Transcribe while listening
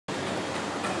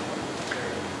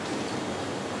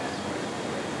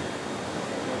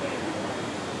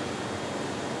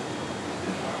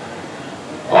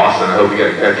hope you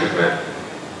got catches, man.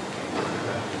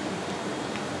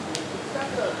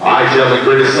 All right, gentlemen,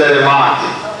 grid is set and locked.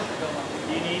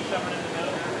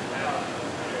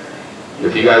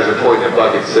 If you guys are pointing at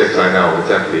bucket 6, I know,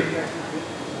 it's empty.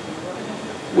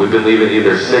 We've been leaving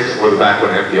either 6 or the back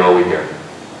one empty all weekend.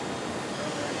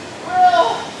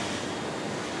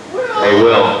 Hey,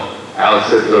 Will. Alex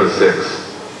said to go to 6.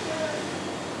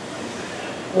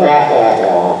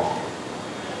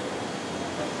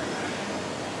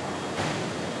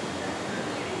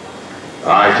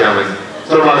 All right, gentlemen.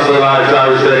 So much for the line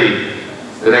drivers ready.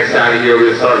 The next time you're here, we're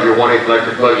going to start your 1/8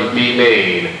 electric buggy B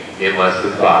main in less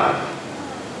than 5.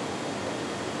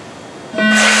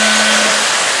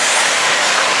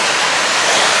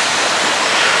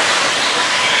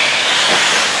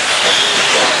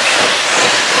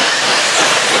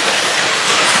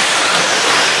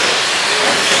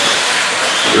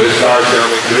 Good start,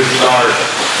 gentlemen. Good start.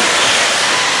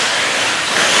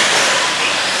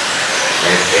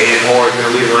 And Aiden Moore is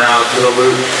going to lead around to the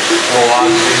loop. Pull on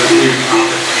in the 2.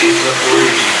 Thomas in the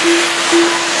 3.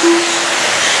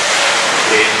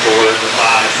 Aiden Moore in the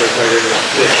 5. They're in the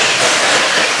 6.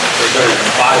 They're in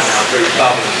the 5 now. They're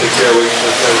stopping the 6 there. Waiting for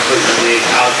the 7. Putting in the 8.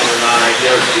 Alex in the 9.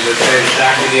 Derek in the 10.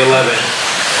 Zach in the 11.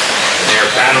 And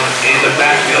they're battling in the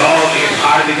backfield. All of these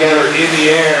tied together in the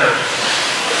air.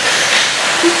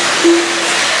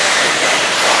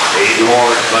 Aiden Moore,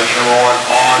 buggy number 1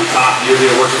 on top.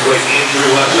 Yulia working his way in through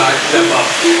the left side, step up.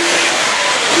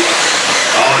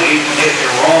 Oh, Aiden getting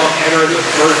it wrong. Enter the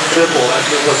first triple. That's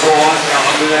just a full on now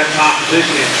under that top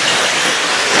position.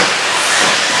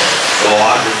 So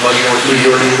Austin, buggy number 2,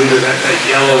 you already leader. That's that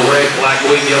yellow, red, black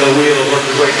wing, yellow wheel.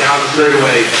 Working his way down the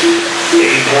straightaway.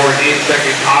 Aiden Moore in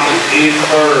second. Thomas in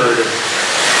third.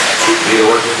 Yulia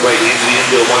working his way into the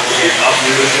infield once again. Up to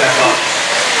the step up.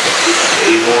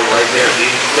 Aiden Moore right there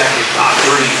in second, top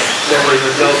 3, separating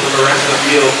themselves from the rest of the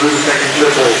field through the second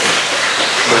triple.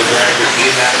 Spencer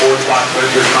in that 4th spot.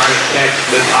 Spencer trying to catch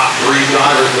the top 3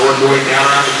 drivers. Working their way down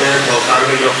around the carousel, trying to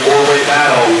make it a 4-way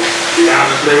battle. Down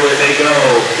the straightaway they go.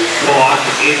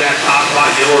 Austin in that top spot,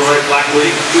 yellow, red, black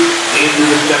wing. Into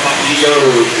the step up he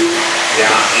goes.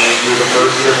 Down into the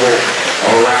first triple,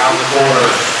 around the corner,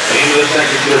 into the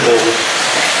second triple,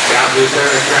 down to the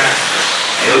center track.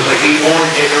 It looks like Aiden Moore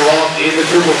getting it wrong in the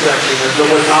triple section. There's no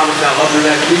way Thomas now up in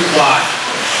that 2 spot.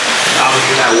 Thomas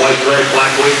in that white, red, black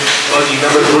wing. Buggy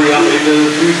number 3 up into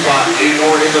the 2 spot. Aiden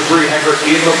Moore in the 3. Hecker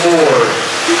in the 4.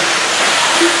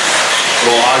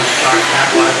 So Ozzy's trying to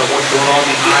capitalize on what's going on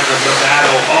behind them, the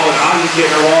battle. Oh, and Ozzy's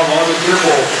getting it wrong on the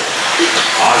triple.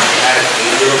 Ozzy has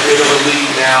a little bit of a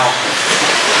lead now.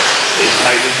 It's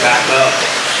tightening back up.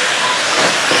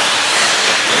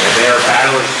 And they are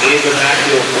battling in the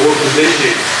backfield for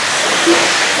position.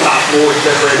 Top 4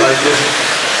 separated by just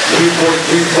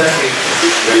 2.2 seconds.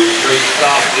 Very straight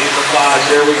stop in the 5.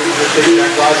 There we can just take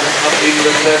Jack Rogers up into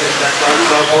the 7. Jack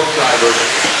Rogers on both sides.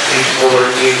 Team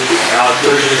Fuller in the 8. Alex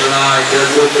Curtis in the 9.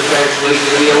 Derek with the 10. Slate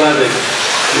in the 11.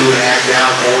 2.5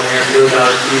 down, 4.5 to go.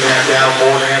 2.5 down,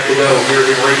 4.5 to go. Here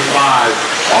in race 5.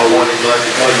 R1 is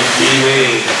electric buggy B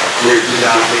main. Here at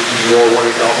 2018 War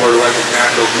 1 is Alberta Electric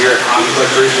Nationals here at HobbyPlex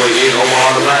Raceway in Omaha,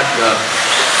 Nebraska.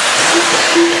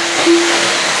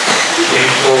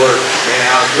 James Fuller and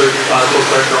Alex Curtis try to put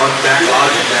pressure on Zach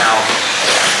Rogers now.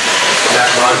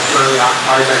 Zach Rogers currently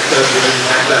occupies that 7 position.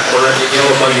 That's that fluorescent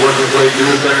yellow buggy working his way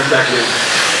through the center section,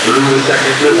 through the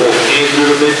second triple, in through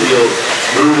the midfield,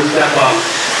 through the step up.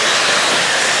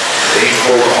 Aiden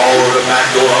Fuller all over the back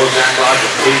door of Zach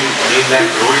Rogers, in that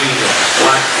green,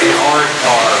 black, and orange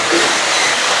car.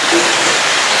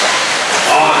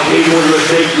 Oh, Aiden was going to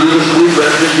take through the sweep,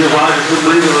 but that's going to give Rogers some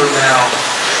breathing room now.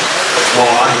 Well,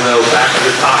 Ozzy back to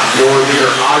the top, your leader.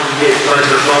 Ozzy gets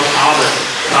pressure from Thomas.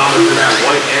 Thomas in that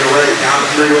white and red, down the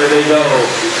straightaway they go.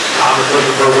 Thomas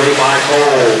looking for a way by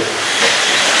Cole.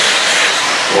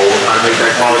 Cole trying to make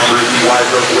that call for the wide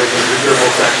broke away through the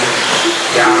triple section.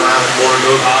 Down around the corner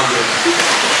goes Ozzy.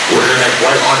 Winner that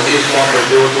white on his bumper,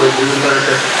 doing way through the center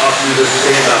section, up to the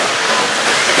stand-up.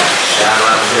 Down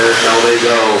around the carousel they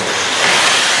go.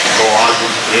 So Ozzy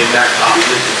in that top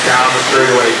position, down the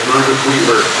straightaway, through the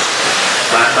sweeper.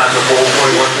 Last time the pole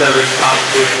 21.7, top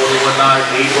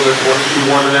 21.9, 8 with a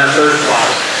 22.1 in that 3rd spot.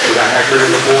 We got Hector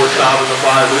in the 4, Staub in the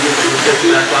 5, Williams in the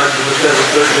 6, Jack Rogers in the 7,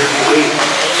 3rd in the 8,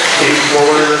 James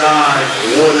Fuller in the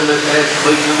 9, Wood in the 10,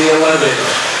 Slate in the 11.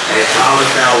 And Thomas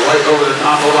now right over the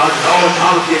top of Ozzy. Oh, and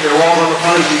Thomas getting it wrong on the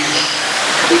funny piece.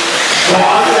 So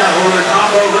Ozzy now over the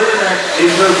top of Rinderneck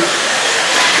is the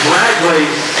drag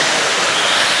race.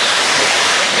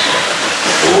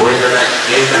 Rinderneck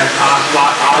in that top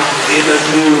spot, Ozzy in the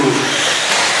 2.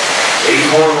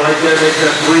 Acorn right there makes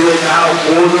that three-way battle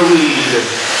for the lead.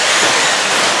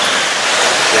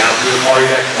 Down to the party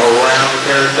deck, around the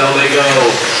carousel they go.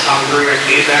 Thomas Greenback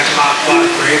in that top spot,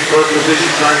 transfer position,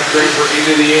 trying to transfer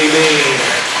into the A main.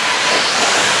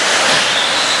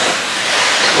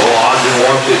 Well, Ogden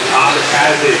wants it, Thomas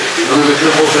has it, through the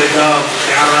triples they come,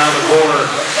 down around the corner.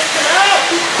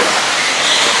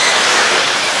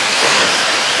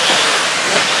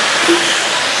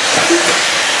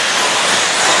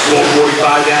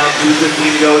 4:45 down,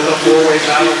 2:15 to go. It's a four-way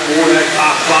battle for that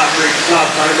top spot. Great stop,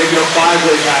 trying to make it a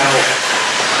five-way battle.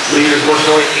 Leaders working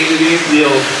their way into the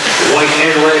infield. White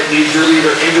and red needs your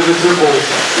leader into the triples.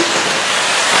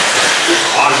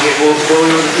 Ought to get a little slowly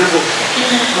with the triples.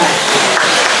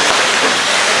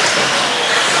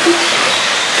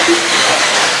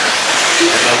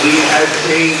 And the lead has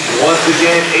changed once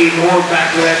again. 8 more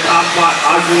back to that top spot.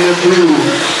 Ogden the blue.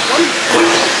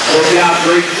 Look out,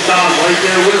 great stop right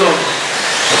there with them.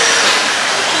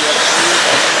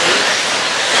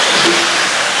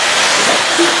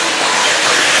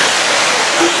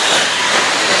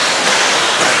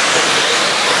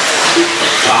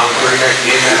 Thomas Greenback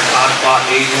in that hot spot,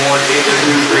 8-1 in the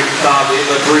 2, great stop in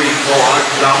the 3, so on,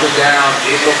 dropping down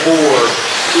in the 4.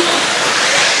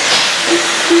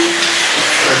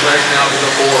 Right now to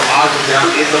the 4, Ogden down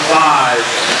in the 5.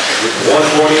 With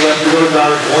 1:20 left to go,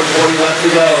 Dodgers, 1:20 left to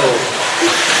go.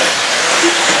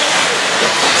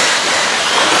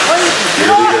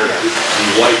 Your leader, the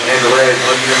white and the red,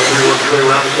 looking at the 3 working way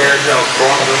around the carousel,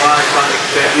 crossing the line, trying to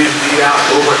extend his lead out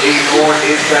over 8-4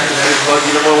 in second. That is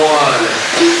Buggy number 1.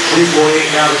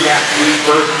 2.8 now the gap between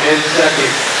first and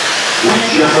second.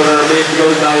 Just under a minute to go,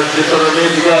 Dodgers, just under a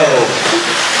minute to go.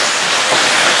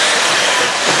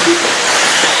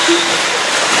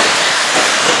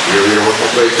 Your leader works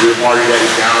his way through the party deck,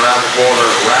 down around the corner,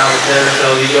 around the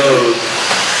carousel he goes.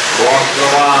 Crosses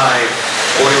the line,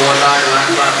 21-9,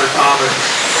 last time for Thomas.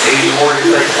 80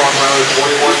 in second, cross line with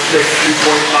 21-6,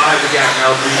 2.5 the gap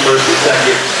now between first and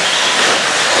second.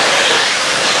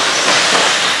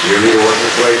 Your leader works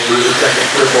his way through the second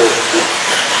triple.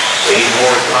 8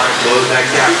 more time to close that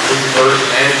gap between first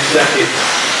and second.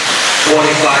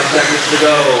 25 seconds to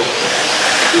go.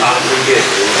 Thomas will get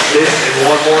this and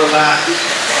one more lap.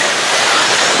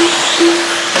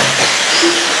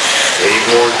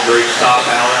 Acorn straight stop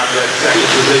out after that second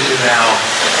position now.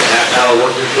 And that battle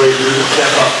working its way through the step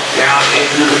up, down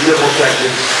into the triple section.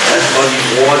 That's Buggy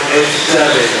 1 and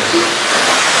 7.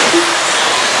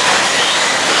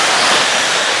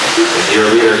 And your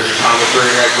leader, Thomas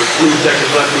Greenback, with 2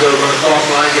 seconds left to go, going to cross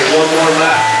the line, get one more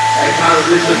lap. And Tyler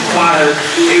Dixon fires.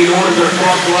 8 orders are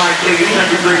across the line, taking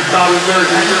second, great stop in third,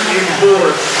 Hector in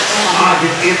fourth. Ogden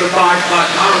in the 5 spot.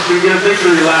 Thomas will get a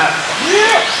victory lap.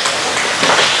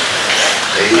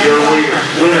 And your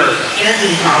winner,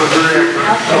 Thomas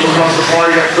Greenback, comes across the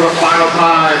party deck for the final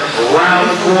time,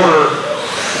 around the corner.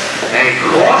 And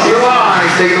crossing the line,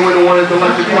 taking the win to 1 at the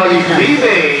left of Buggy.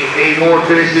 B-Main, 8 more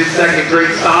finished in second,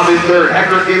 great stop in third,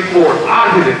 Hector in fourth,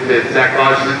 Ogden in fifth, Zach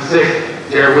Hodges in sixth.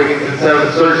 Jared Wiggins in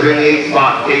 7th, Surgeon in the 8th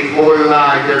spot, Kate Fuller in the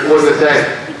 9, Derek Wood in the 10th,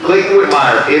 Clayton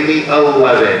Whitmire in the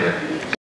 11.